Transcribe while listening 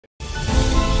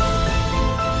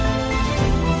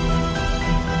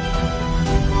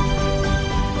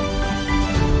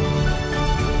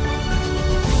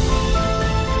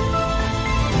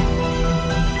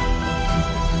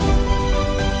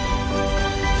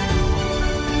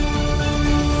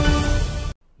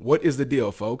What is the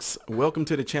deal, folks? Welcome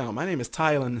to the channel. My name is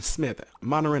Tylen Smith,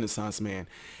 Modern Renaissance Man.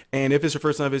 And if it's your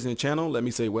first time visiting the channel, let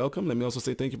me say welcome. Let me also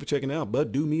say thank you for checking it out.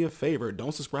 But do me a favor,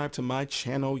 don't subscribe to my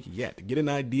channel yet. Get an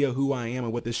idea of who I am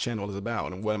and what this channel is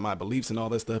about and what my beliefs and all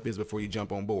that stuff is before you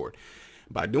jump on board.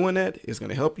 By doing that, it's going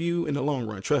to help you in the long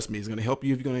run. Trust me, it's going to help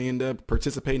you if you're going to end up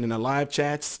participating in the live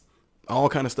chats, all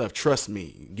kind of stuff. Trust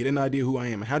me. Get an idea who I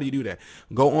am. How do you do that?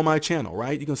 Go on my channel,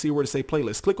 right? You can see where to say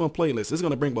playlist. Click on playlist. It's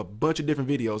going to bring up a bunch of different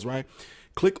videos, right?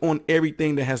 Click on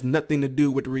everything that has nothing to do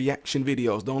with reaction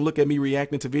videos. Don't look at me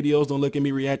reacting to videos. Don't look at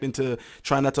me reacting to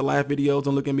try not to laugh videos.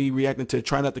 Don't look at me reacting to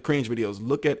try not to cringe videos.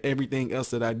 Look at everything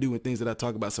else that I do and things that I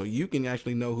talk about so you can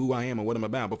actually know who I am and what I'm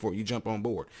about before you jump on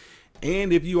board.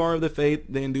 And if you are of the faith,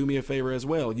 then do me a favor as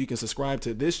well. You can subscribe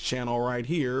to this channel right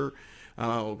here.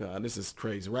 Oh God, this is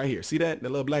crazy right here. See that? The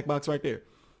little black box right there.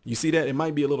 You see that? It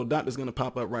might be a little dot that's going to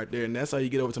pop up right there. And that's how you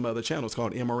get over to my other channel. It's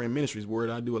called MRN Ministries, where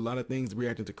I do a lot of things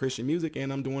reacting to Christian music.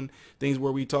 And I'm doing things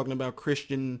where we talking about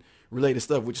Christian related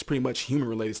stuff, which is pretty much human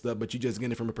related stuff. But you just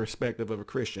get it from a perspective of a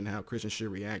Christian, how Christians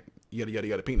should react, yada, yada,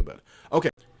 yada, peanut butter. Okay,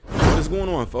 what is going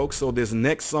on, folks? So this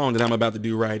next song that I'm about to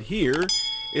do right here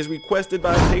is requested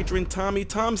by patron Tommy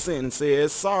Thompson. And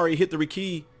says, sorry, hit the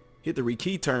return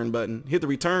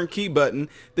key button,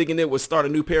 thinking it would start a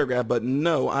new paragraph, but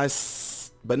no,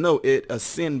 it a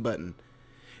send button.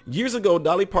 Years ago,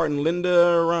 Dolly Parton, Linda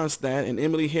Ronstadt, and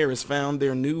Emmylou Harris found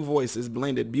their new voices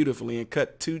blended beautifully and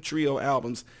cut two trio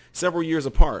albums several years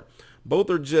apart. Both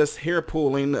are just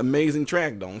hair-pulling, amazing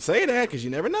track. Don't say that, because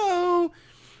you never know.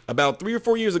 About 3 or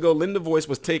 4 years ago, Linda's voice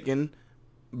was taken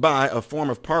by a form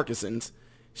of Parkinson's.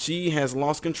 She has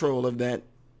lost control of that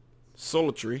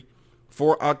sultry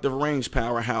 4-octave range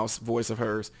powerhouse voice of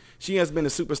hers. She has been a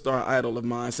superstar idol of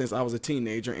mine since I was a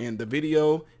teenager, and the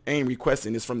video I am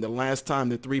requesting is from the last time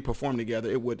the three performed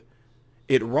together.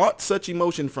 It wrought such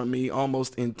emotion from me,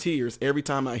 almost in tears every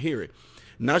time I hear it.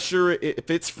 Not sure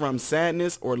if it's from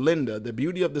sadness or Linda, the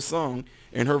beauty of the song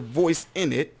and her voice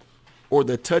in it, or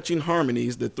the touching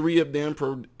harmonies the three of them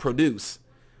produce.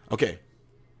 Okay.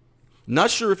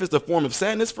 Not sure if it's the form of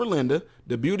sadness for Linda,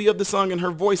 the beauty of the song and her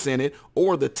voice in it,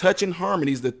 or the touching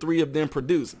harmonies the three of them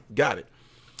produce. Got it.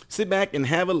 Sit back and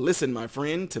have a listen, my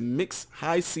friend, to Mix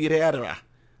High Sierra.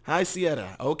 High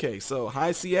Sierra. Okay, so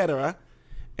High Sierra,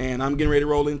 and I'm getting ready to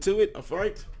roll into it. All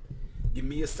right. Give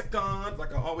me a second,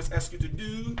 like I always ask you to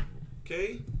do.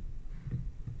 Okay.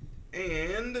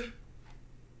 And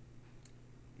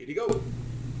here you go.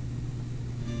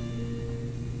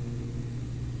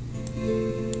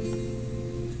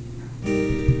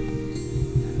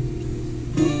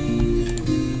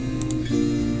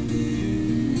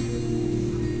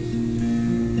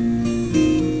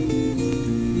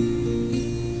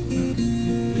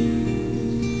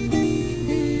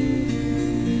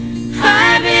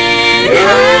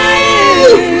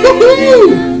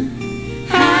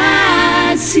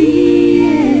 High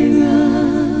Sierra,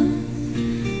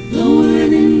 lower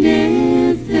than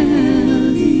Death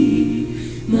Valley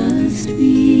must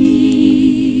be.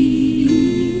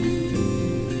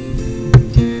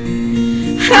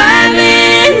 I've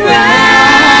been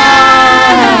right,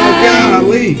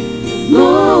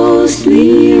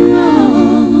 mostly wrong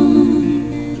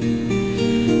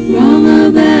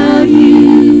about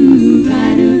you,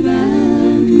 right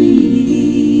about me.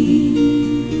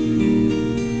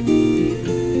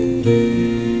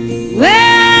 Well,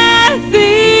 I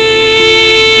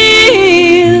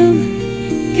feel,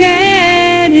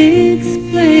 can't explain,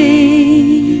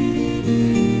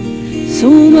 so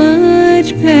much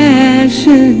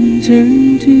passion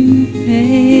turned to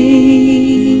pain.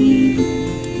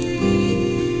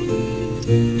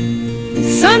 The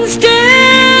sun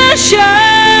still shines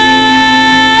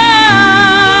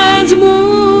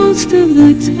most of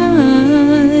the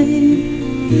time.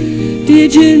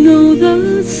 Did you know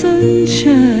the sun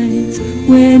shines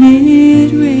when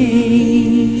it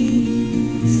rains?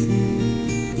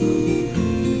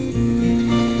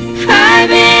 I've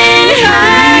been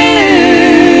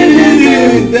higher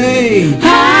than the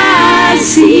High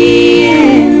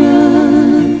Sierra.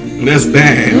 That's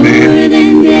bad, man. Lower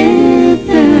than Death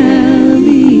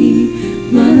Valley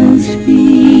must be.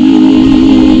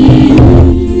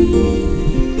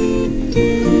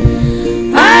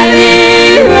 I've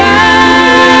been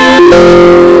right,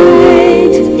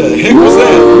 the heck was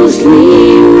that?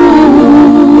 mostly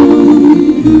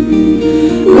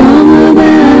wrong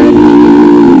about you,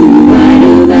 right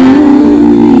about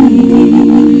me.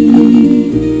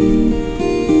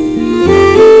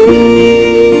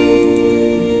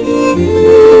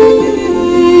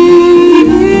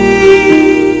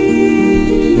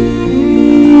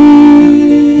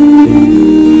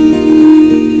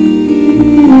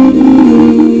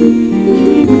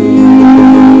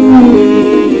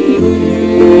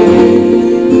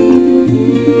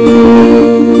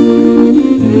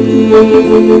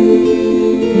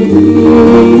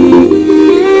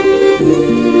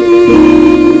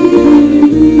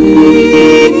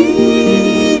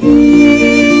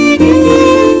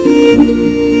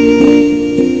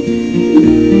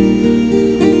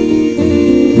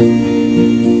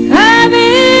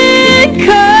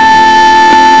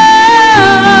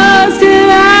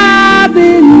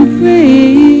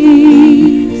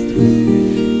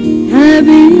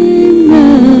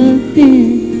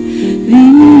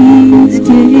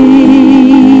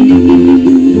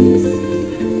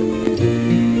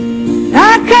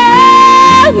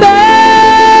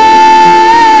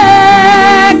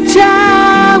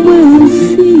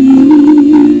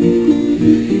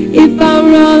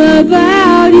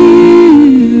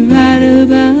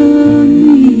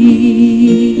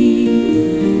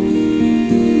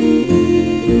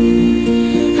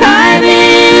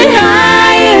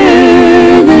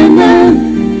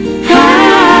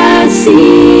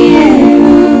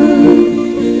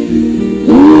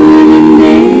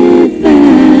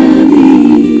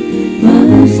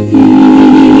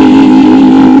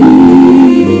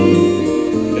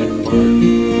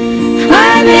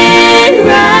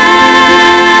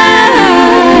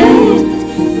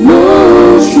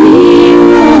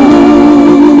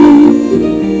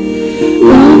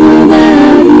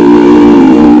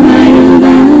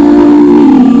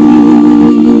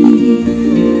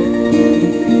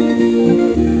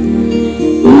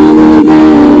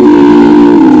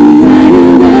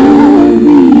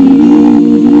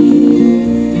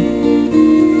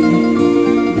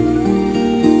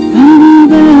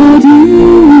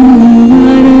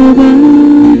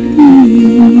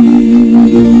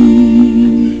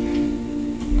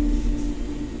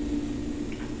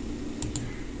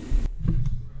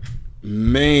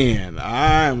 Man,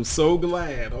 I'm so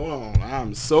glad. Hold on.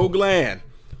 I'm so glad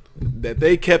that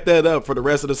they kept that up for the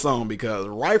rest of the song, because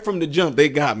right from the jump, they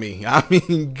got me. I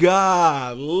mean,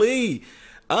 golly.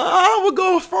 I would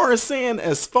go as far as saying,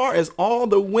 as far as all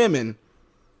the women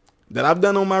that I've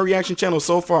done on my reaction channel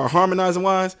so far, harmonizing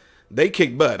wise, they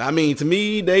kick butt. I mean, to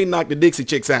me, they knocked the Dixie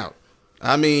Chicks out.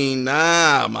 I mean,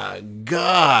 oh my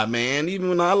God, man. Even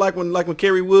when I like when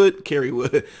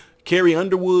Carrie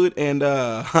Underwood and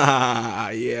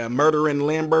yeah, murdering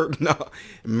Lambert, no,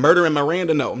 murdering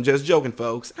Miranda, no, I'm just joking,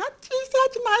 folks. She's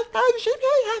such a nice person. She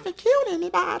really hasn't killed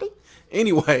anybody.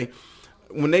 Anyway,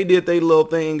 when they did their little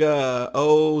thing,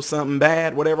 oh, something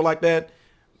bad, whatever like that,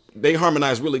 they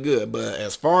harmonized really good. But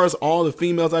as far as all the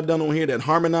females I've done on here that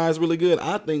harmonize really good,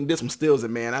 I think this one steals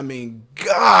it, man. I mean,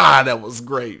 God, that was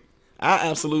great. I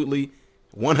absolutely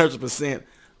 100%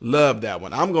 love that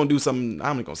one. I'm going to do something.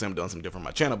 I'm not going to say I'm doing something different on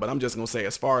my channel, but I'm just going to say,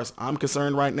 as far as I'm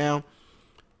concerned right now,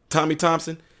 Tommy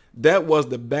Thompson, that was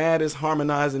the baddest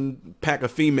harmonizing pack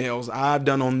of females I've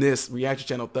done on this reaction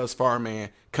channel thus far, man.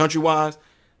 Country-wise,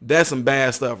 that's some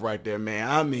bad stuff right there, man.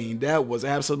 I mean, that was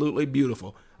absolutely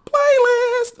beautiful.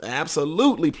 Playlist,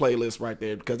 absolutely playlist right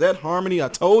there, because that harmony, I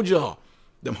told y'all,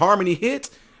 them harmony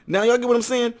hits. Now y'all get what I'm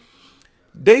saying?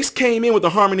 They came in with the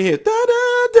harmony hit, da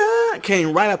da da,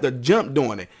 came right out the jump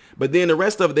doing it. But then the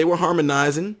rest of it, they were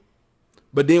harmonizing.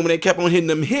 But then when they kept on hitting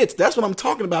them hits, that's what I'm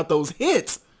talking about, those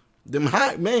hits. Them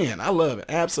high, man, I love it.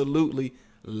 Absolutely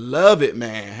love it,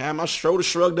 man. Have my shoulder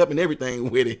shrugged up and everything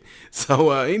with it.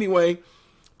 So anyway,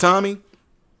 Tommy,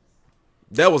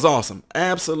 that was awesome.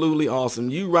 Absolutely awesome.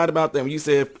 You right about that. When you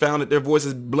said found that their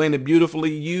voices blended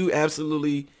beautifully, you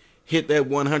absolutely hit that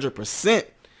 100%.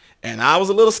 And I was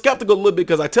a little skeptical a little bit,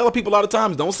 because I tell people a lot of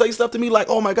times, don't say stuff to me like,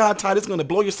 oh my God, Ty, this is going to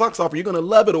blow your socks off, or you're going to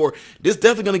love it, or this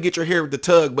definitely going to get your hair with the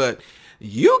tug. But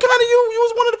you kind of, you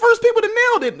was one of the first people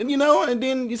that nailed it, you know. And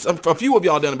then a few of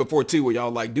y'all done it before too, where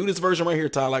y'all like, do this version right here,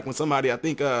 Ty. Like when somebody, I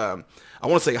think, I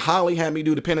want to say Holly had me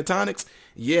do the pentatonics.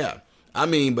 Yeah. I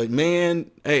mean, but man,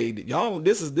 hey, y'all,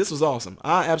 this was awesome.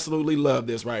 I absolutely love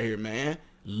this right here, man.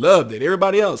 Loved it.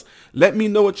 Everybody else, let me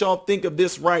know what y'all think of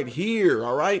this right here.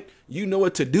 All right, you know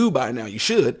what to do by now. You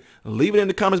should leave it in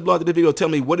the comments below the video. Tell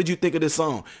me, what did you think of this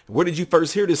song? Where did you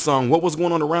first hear this song? What was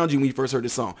going on around you when you first heard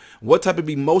this song? What type of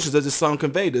emotions does this song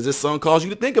convey? Does this song cause you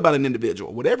to think about an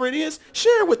individual? Whatever it is,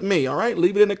 share it with me. All right,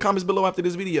 leave it in the comments below after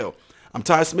this video. I'm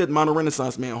Ty Smith, Modern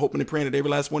Renaissance Man, hoping and praying that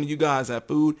every last one of you guys have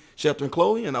food, shelter, and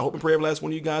clothing, and I hope and pray every last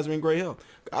one of you guys are in great health.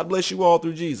 God bless you all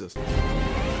through Jesus.